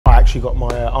actually got my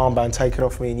armband taken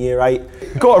off me in year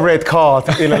 8. Got a red card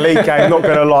in a league game, not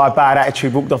going to lie, bad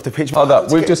attitude, walked off the pitch. Hold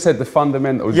up, we've just said the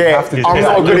fundamentals. Yeah, I'm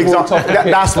not a good example.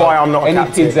 That's why I'm not a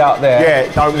captain. Any kids out there,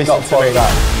 yeah, don't listen to me.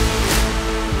 That.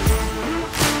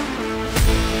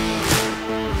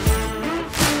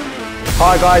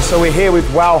 Hi guys, so we're here with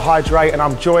Wow Hydrate and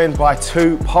I'm joined by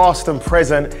two past and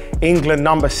present England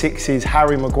number 6s,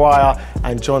 Harry Maguire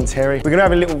and John Terry. We're going to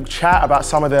have a little chat about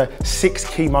some of the 6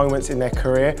 key moments in their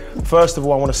career. First of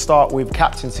all, I want to start with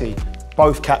captaincy,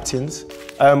 both captains.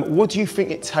 What do you think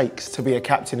it takes to be a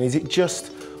captain? Is it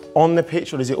just on the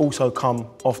pitch or does it also come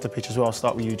off the pitch as well? I'll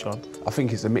start with you, John. I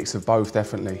think it's a mix of both,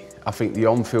 definitely. I think the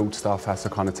on-field stuff has to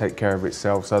kind of take care of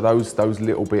itself. So those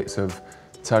little bits of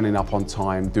turning up on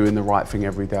time, doing the right thing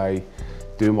every day,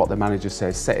 doing what the manager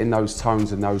says, setting those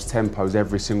tones and those tempos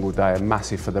every single day are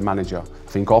massive for the manager.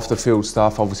 I think off the field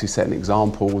stuff, obviously setting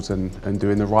examples and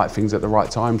doing the right things at the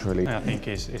right times, really. I think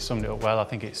it's summed it up well. I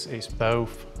think it's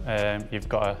both. You've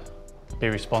got to be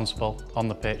responsible on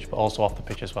the pitch, but also off the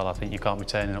pitch as well. I think you can't be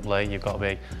turning up late. You've got to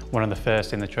be one of the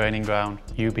first in the training ground.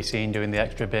 You be seen doing the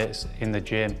extra bits in the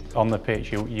gym. On the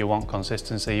pitch, you want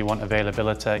consistency, you want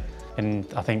availability. And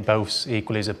I think both's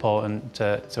equally as important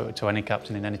to any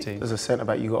captain in any team. As a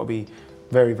centre-back, you've got to be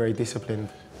very, very disciplined.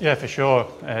 Yeah, for sure.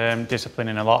 Discipline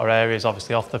in a lot of areas,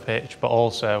 obviously off the pitch, but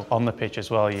also on the pitch as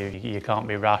well. You can't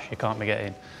be rash, you can't be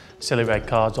getting silly red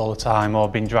cards all the time or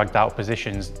being dragged out of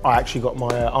positions. I actually got my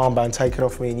armband taken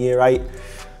off me in year 8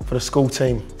 for the school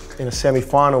team in the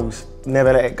semi-finals.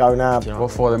 Never let it go now.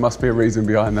 What for? There must be a reason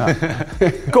behind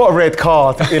that. Got a red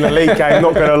card in a league game,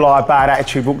 not going to lie, bad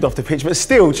attitude, walked off the pitch, but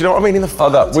still, do you know what I mean?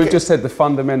 Hold up, we've just said the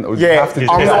fundamentals. Yeah,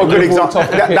 I'm not a good example.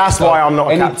 That's why I'm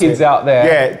not a captain. Any kids out there,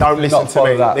 yeah, don't listen to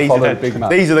me.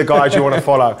 These are the guys you want to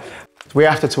follow. We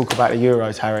have to talk about the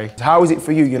Euros, Harry. How is it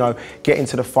for you, getting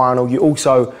to the final?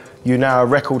 You're now a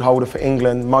record holder for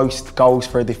England, most goals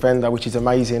for a defender, which is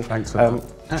amazing. Thanks for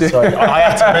that. Sorry, I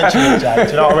have to mention it, Jack.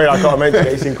 Do you know what I mean? I've got to mention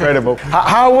it, it's incredible.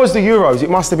 How was the Euros? It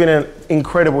must have been an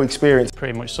incredible experience.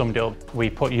 Pretty much summed it up. We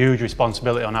put huge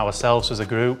responsibility on ourselves as a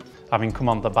group. Having come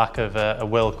on the back of a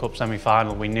World Cup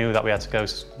semi-final, we knew that we had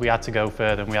to go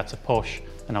further and we had to push.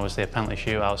 And obviously a penalty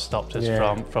shootout stopped us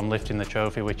from lifting the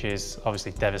trophy, which is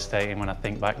obviously devastating when I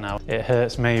think back now. It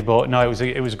hurts me, but no,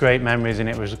 it was great memories and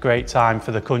it was a great time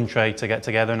for the country to get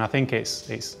together. And I think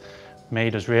it's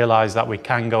made us realise that we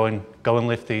can go and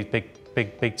lift these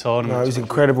big tournaments. No, it was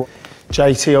incredible.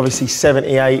 JT, obviously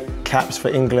 78 caps for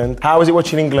England. How was it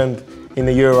watching England in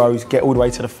the Euros get all the way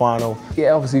to the final?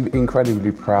 Yeah, obviously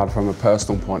incredibly proud from a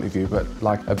personal point of view, but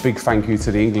like a big thank you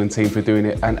to the England team for doing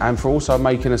it and for also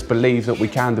making us believe that we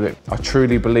can do it. I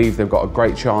truly believe they've got a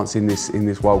great chance in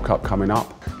this World Cup coming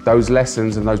up. Those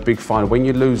lessons and those big finals, when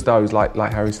you lose those, like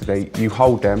Harry said, you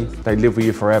hold them, they live with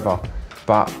you forever.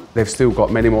 But they've still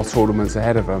got many more tournaments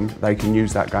ahead of them. They can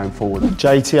use that going forward.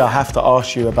 JT, I have to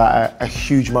ask you about a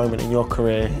huge moment in your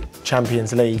career,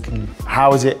 Champions League.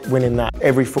 How is it winning that?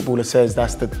 Every footballer says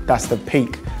that's the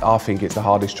peak. I think it's the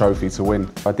hardest trophy to win.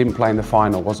 I didn't play in the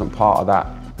final, wasn't part of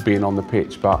that, being on the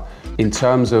pitch. But in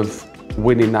terms of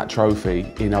winning that trophy,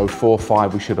 in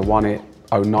 04-05 we should have won it.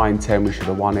 09-10 we should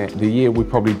have won it. The year we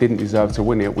probably didn't deserve to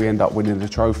win it, we end up winning the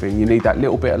trophy. And you need that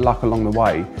little bit of luck along the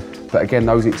way. But again,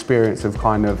 those experiences of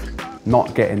kind of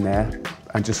not getting there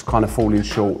and just kind of falling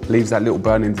short leaves that little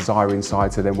burning desire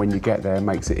inside, so then when you get there, it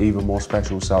makes it even more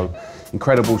special. So,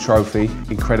 incredible trophy,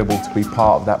 incredible to be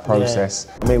part of that process.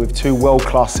 Yeah. I mean, with 2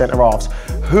 world-class centre-halves,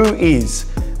 who is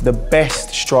the best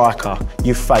striker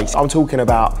you've faced? I'm talking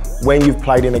about when you've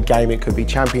played in a game, it could be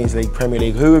Champions League, Premier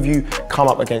League, who have you come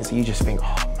up against that you just think,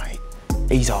 oh,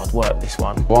 he's hard work, this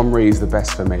one. Henry is the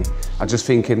best for me. I just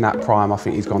think in that prime, I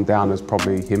think he's gone down as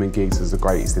probably him and Giggs as the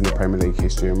greatest in the Premier League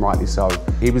history, and rightly so.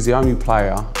 He was the only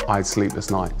player I had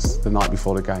sleepless nights the night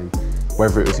before the game.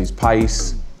 Whether it was his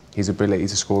pace, his ability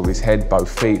to score with his head,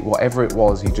 both feet, whatever it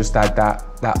was, he just had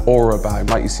that aura about him.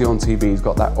 Like you see on TV, he's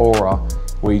got that aura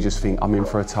where you just think, I'm in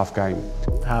for a tough game.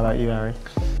 How about you, Harry?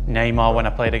 Neymar, when I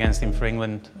played against him for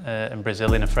England and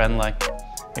Brazil in a friendly.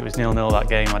 It was 0-0 that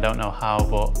game, I don't know how,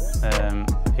 but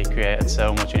he created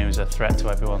so much and he was a threat to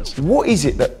everyone. What is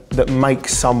it that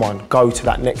makes someone go to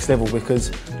that next level?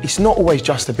 Because it's not always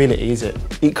just ability, is it?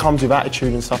 It comes with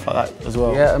attitude and stuff like that as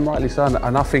well. Yeah, and rightly so.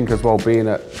 And I think as well, being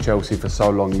at Chelsea for so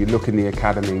long, you look in the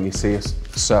academy and you see a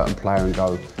certain player and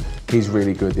go, he's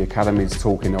really good. The academy's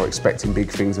talking or expecting big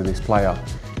things of this player.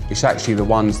 It's actually the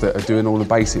ones that are doing all the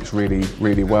basics really,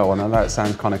 really well. And I know it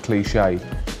sounds kind of cliche,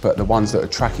 but the ones that are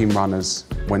tracking runners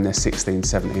when they're 16,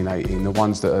 17, 18, the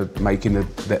ones that are making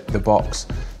the box,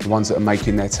 the ones that are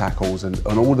making their tackles and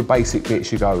all the basic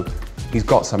bits, you go, he's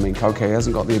got something, okay, he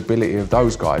hasn't got the ability of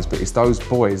those guys, but it's those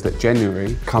boys that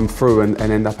genuinely come through and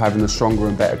end up having a stronger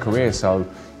and better career. So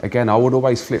again, I would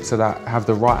always flip to that, have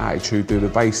the right attitude, do the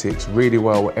basics really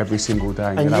well every single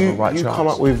day, and you'll have a right chance. You come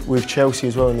up with Chelsea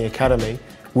as well in the academy.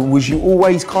 Was you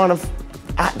always kind of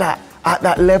at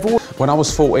that level? When I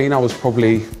was 14, I was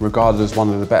probably regarded as one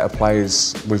of the better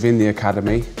players within the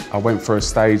academy. I went through a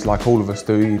stage like all of us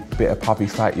do, you bit of puppy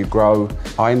fat, you grow.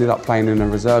 I ended up playing in a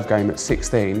reserve game at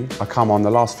 16. I come on, the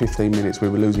last 15 minutes, we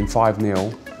were losing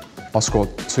 5-0. I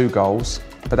scored 2 goals.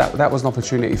 But that was an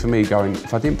opportunity for me going,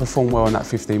 if I didn't perform well in that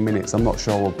 15 minutes, I'm not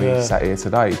sure I would be sat here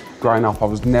today. Growing up, I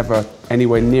was never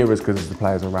anywhere near as good as the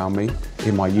players around me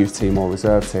in my youth team or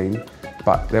reserve team.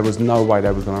 But there was no way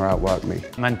they were going to outwork me.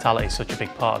 Mentality is such a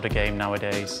big part of the game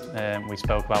nowadays. We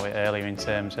spoke about it earlier in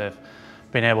terms of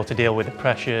being able to deal with the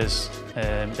pressures,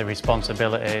 the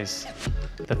responsibilities,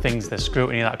 the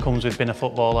scrutiny that comes with being a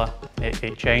footballer.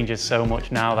 It changes so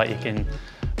much now that you can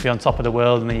be on top of the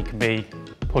world and then you can be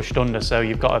pushed under, so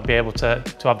you've got to be able to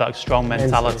have that strong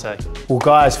mentality. Well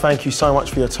guys, thank you so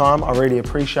much for your time, I really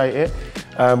appreciate it.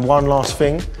 One last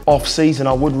thing, off season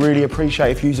I would really appreciate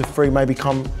if you're free, maybe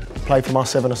come play for my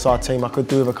 7-a-side team. I could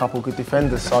do with a couple of good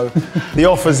defenders, so the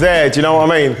offer's there, do you know what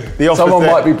I mean? The offer's Someone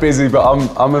there. might be busy, but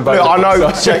I'm available. Look, I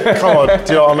know, come on,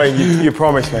 do you know what I mean? You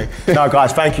promised me. No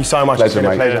guys, thank you so much, Pleasure, it's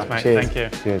been a pleasure. Cheers, mate. Cheers.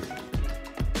 Thank you. Cheers.